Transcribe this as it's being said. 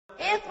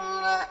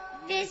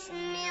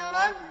باسم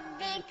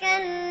ربك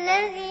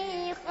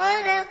الذي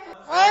خلق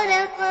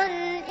خلق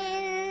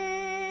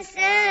الإنسان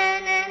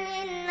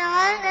من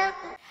علق.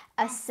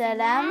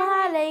 Assalamu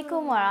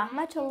alaikum wa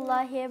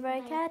rahmatullahi wa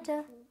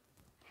barakatuh.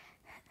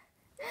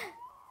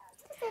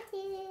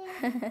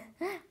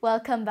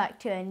 Welcome back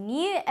to a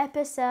new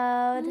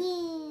episode.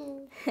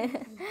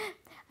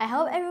 I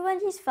hope everyone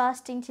is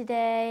fasting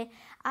today.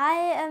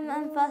 I am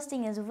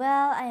fasting as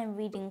well. I am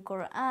reading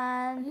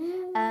Quran.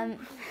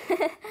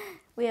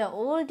 We are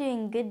all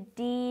doing good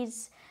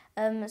deeds.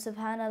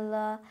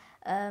 Subhanallah.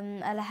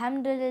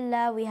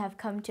 Alhamdulillah, we have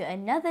come to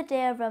another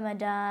day of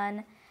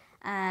Ramadan.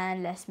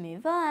 And let's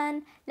move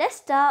on. Let's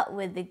start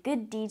with the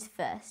good deeds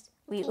first.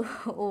 We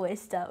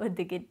always start with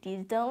the good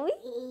deeds, don't we?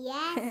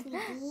 Yes,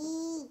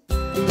 we do.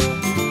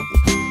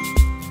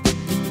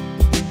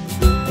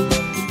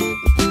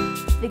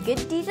 The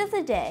good deed of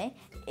the day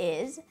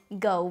is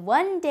go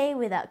one day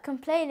without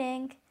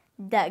complaining.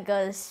 That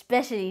goes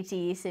especially to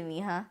you,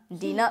 Saminah.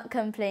 Do not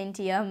complain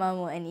to your mum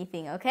or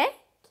anything, okay?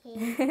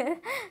 Okay.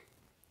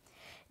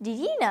 Did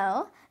you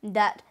know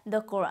that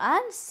the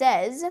Quran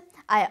says,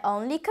 I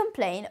only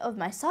complain of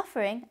my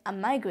suffering and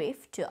my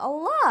grief to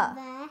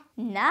Allah?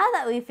 Now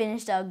that we've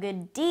finished our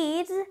good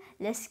deeds,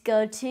 let's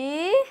go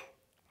to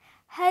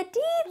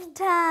Hadith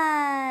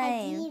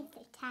time.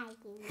 Hadith time.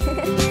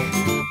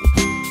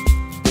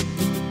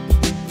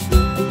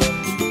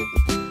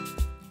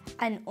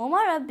 عن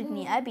عمر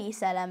بن أبي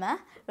سلمة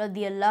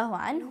رضي الله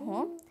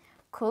عنه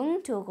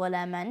كنت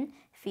غلاما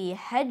في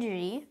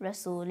حجر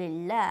رسول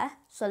الله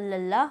صلى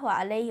الله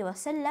عليه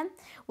وسلم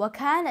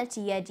وكانت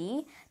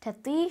يدي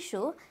تطيش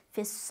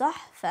في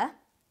الصحفة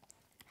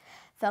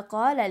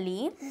فقال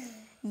لي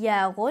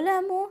يا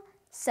غلام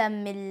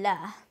سم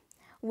الله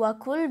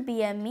وكل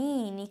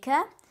بيمينك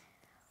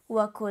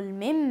وكل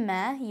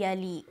مما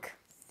يليك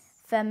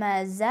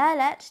فما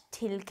زالت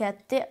تلك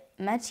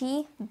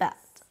الطعمة بعد.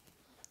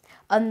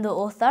 On the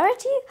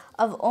authority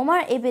of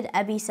Umar ibn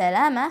Abi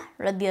Salama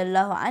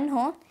radiallahu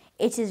anhu,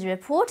 it is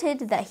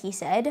reported that he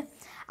said,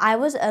 I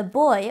was a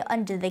boy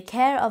under the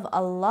care of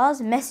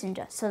Allah's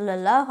Messenger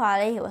sallallahu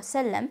alaihi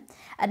wasallam,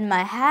 and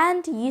my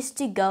hand used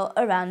to go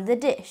around the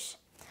dish.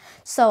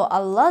 So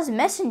Allah's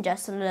Messenger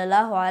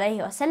sallallahu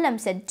alaihi wasallam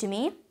said to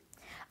me,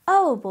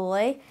 O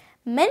boy,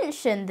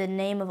 mention the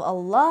name of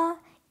Allah,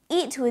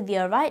 eat with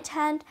your right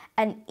hand,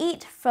 and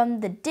eat from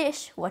the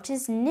dish what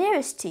is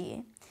nearest to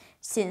you.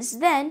 Since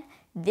then,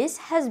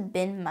 this has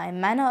been my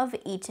manner of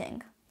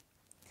eating.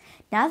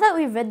 Now that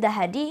we've read the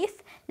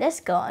hadith, let's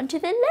go on to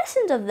the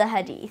lessons of the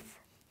hadith.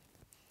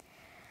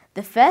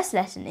 The first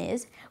lesson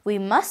is, we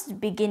must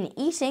begin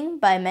eating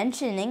by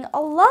mentioning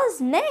Allah's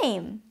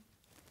name.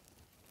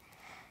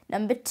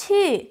 Number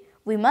 2,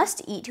 we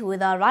must eat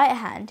with our right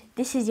hand.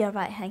 This is your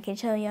right hand. Can you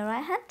show me your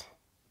right hand?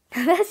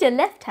 That's your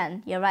left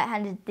hand. Your right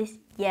hand is this.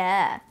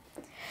 Yeah.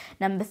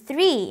 Number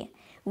 3,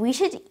 we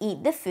should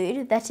eat the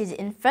food that is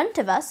in front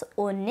of us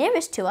or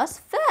nearest to us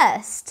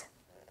first.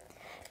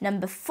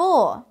 Number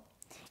 4,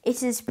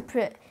 it is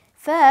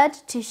preferred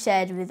to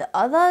share with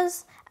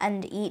others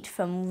and eat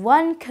from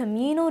one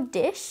communal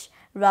dish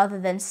rather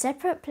than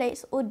separate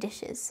plates or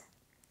dishes.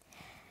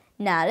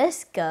 Now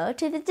let's go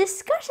to the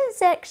discussion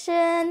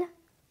section.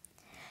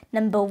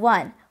 Number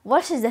 1,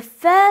 what is the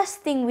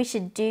first thing we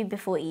should do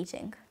before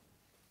eating?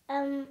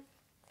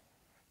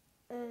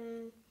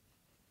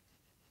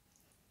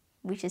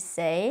 We should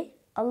say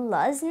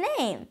Allah's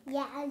name.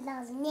 Yeah,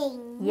 Allah's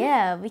name.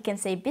 Yeah, we can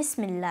say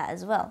Bismillah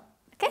as well.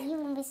 Okay?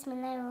 Even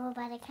Bismillah wa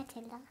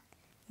barakatullah.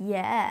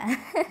 Yeah.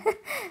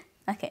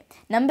 Okay.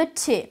 Number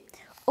 2,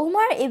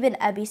 Umar ibn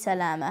Abi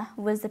Salama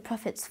was the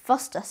Prophet's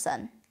foster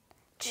son.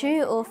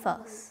 True or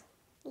false?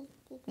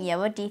 Yeah,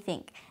 what do you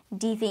think?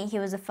 Do you think he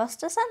was a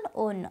foster son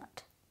or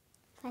not?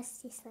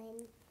 Foster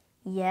son.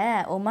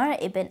 Yeah, Umar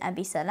ibn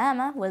Abi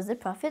Salama was the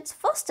Prophet's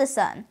foster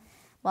son.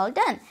 Well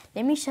done.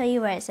 Let me show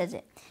you where it says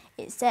it.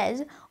 It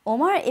says,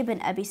 Umar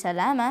ibn Abi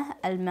Salama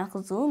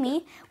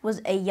al-Makhzumi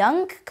was a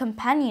young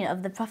companion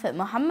of the Prophet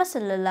Muhammad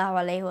sallallahu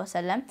alaihi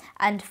wasallam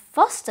and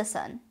foster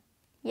son.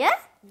 Yeah?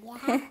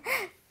 Yeah.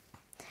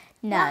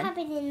 Now, What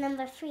happened in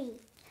number 3?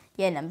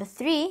 yeah, number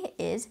 3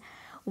 is,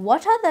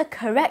 what are the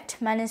correct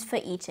manners for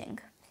eating?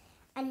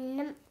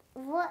 And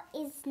what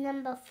is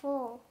number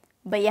 4?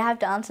 But you have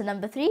to answer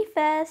number 3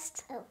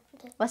 first. Oh,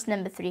 okay. What's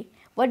number 3?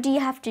 What do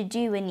you have to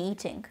do when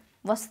eating?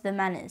 What's the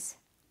manners?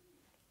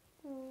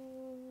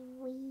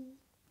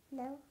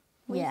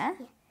 Yeah.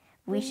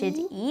 We should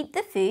eat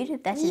the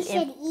food that is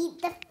eat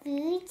the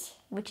food.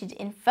 which is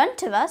in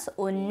front of us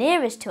or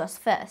nearest to us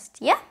first.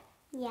 Yeah?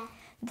 Yeah.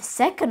 The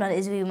second one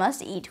is we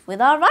must eat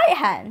with our right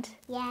hand.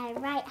 Yeah,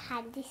 right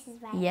hand. This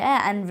is right.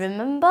 Yeah, and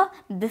remember,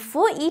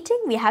 before eating,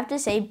 we have to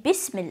say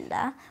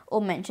Bismillah or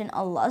mention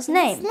Allah's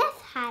name. This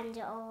left hand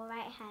or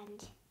right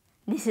hand?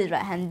 This is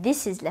right hand,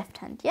 this is left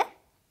hand, yeah?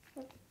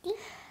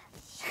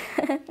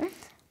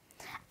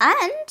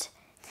 And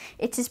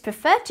it is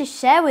preferred to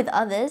share with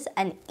others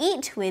and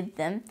eat with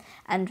them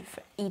and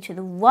eat with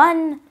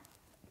one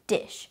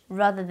dish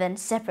rather than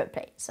separate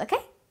plates,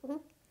 okay? Mm-hmm.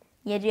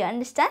 Yeah, do you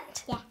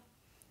understand? Yeah.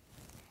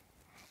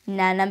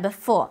 Now, number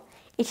 4.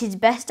 It is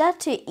better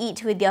to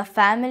eat with your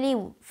family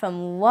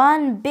from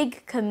one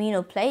big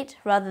communal plate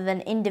rather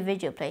than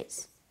individual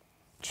plates.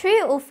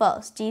 True or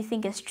false? Do you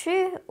think it's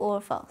true or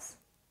false?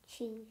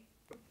 True.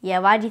 Yeah,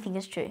 why do you think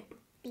it's true?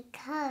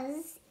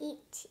 Because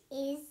it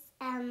is,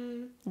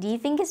 Do you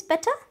think it's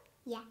better?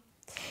 yeah.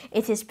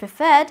 It is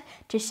preferred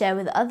to share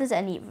with others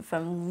and eat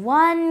from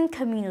one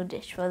communal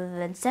dish rather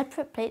than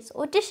separate plates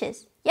or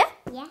dishes. Yeah?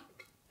 Yeah.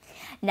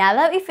 Now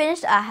that we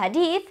finished our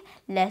hadith,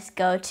 let's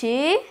go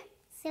to...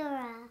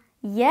 Surah.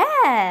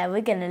 Yeah,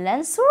 we're going to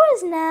learn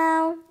surahs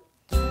now.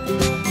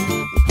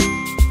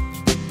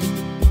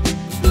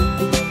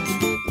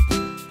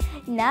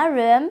 Now,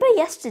 remember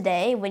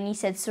yesterday when you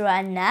said Surah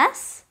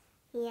An-Nas?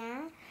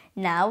 Yeah.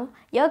 Now,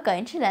 you're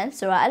going to learn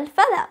Surah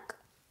Al-Falaq.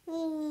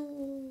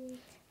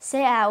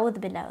 Say أعوذ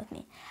بالله with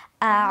me.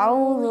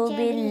 أعوذ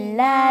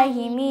بالله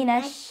من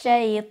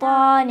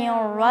الشيطان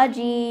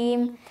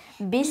الرجيم.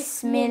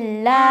 بسم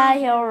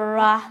الله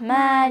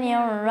الرحمن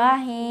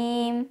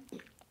الرحيم.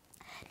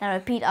 Now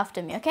repeat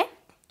after me, okay?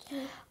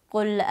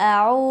 قل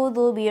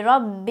أعوذ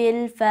برب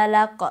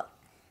الفلق.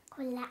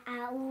 قل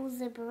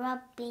أعوذ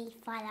برب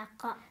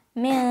الفلق.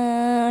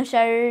 من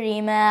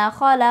شر ما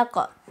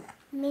خلق.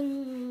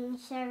 من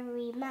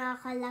شر ما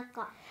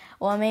خلق.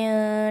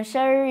 ومن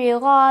شر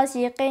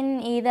غاسق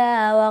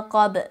إذا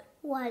وقب.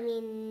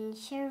 ومن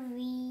شر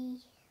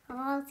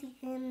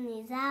غاسق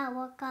إذا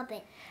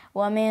وقب.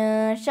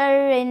 ومن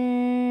شر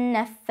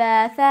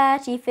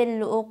النفاثات في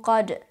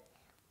العقد.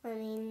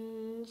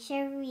 ومن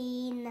شر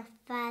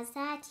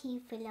النفاثات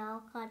في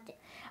العقد.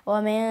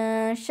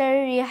 ومن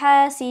شر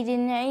حاسد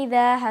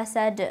إذا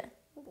حسد.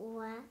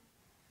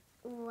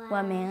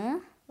 ومن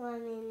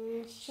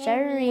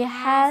شر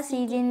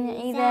حاسد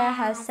إذا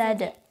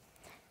حسد.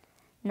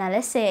 Now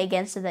let's say it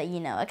again so that you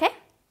know, okay?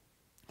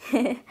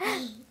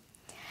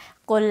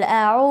 قل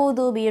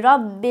أعوذ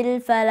برب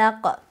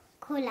الفلق.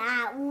 قل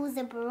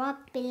أعوذ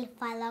برب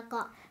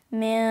الفلق.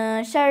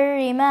 من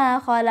شر ما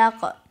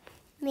خلق.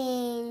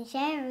 من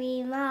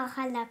شر ما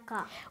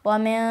خلق.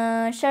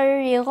 ومن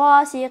شر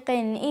غاسق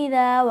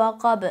إذا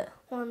وقب.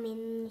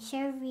 ومن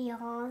شر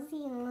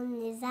غاسق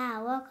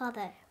إذا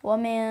وقب.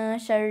 ومن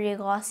شر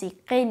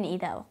غاسق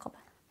إذا وقب.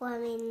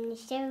 ومن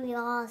شر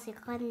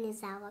غاسق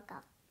إذا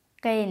وقب.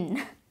 قن.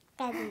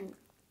 قن.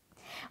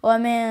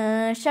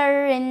 ومن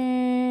شر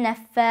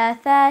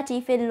النفاثات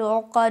في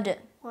العقد.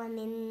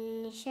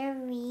 ومن شر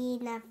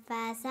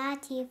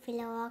النفاثات في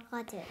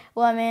العقد.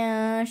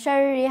 ومن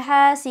شر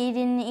حاسد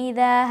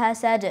إذا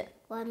حسد.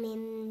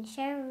 ومن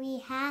شر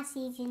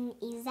حاسد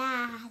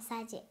إذا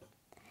حسد.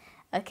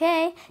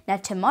 Okay, now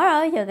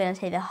tomorrow you're going to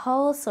say the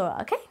whole surah,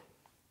 okay?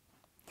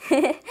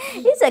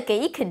 It's okay,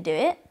 you can do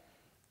it.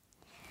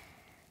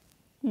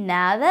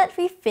 Now that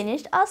we've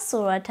finished our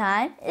surah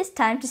time, it's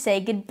time to say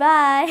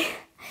goodbye.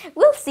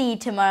 We'll see you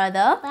tomorrow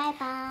though. Bye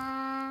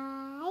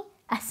bye.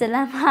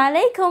 Assalamu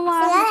alaikum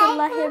wa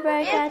rahmatullahi wa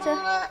barakatuh.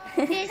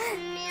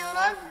 بسم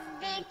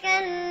ربك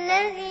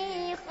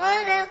الذي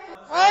خلق.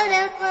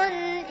 خلق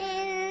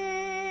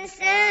الإنسان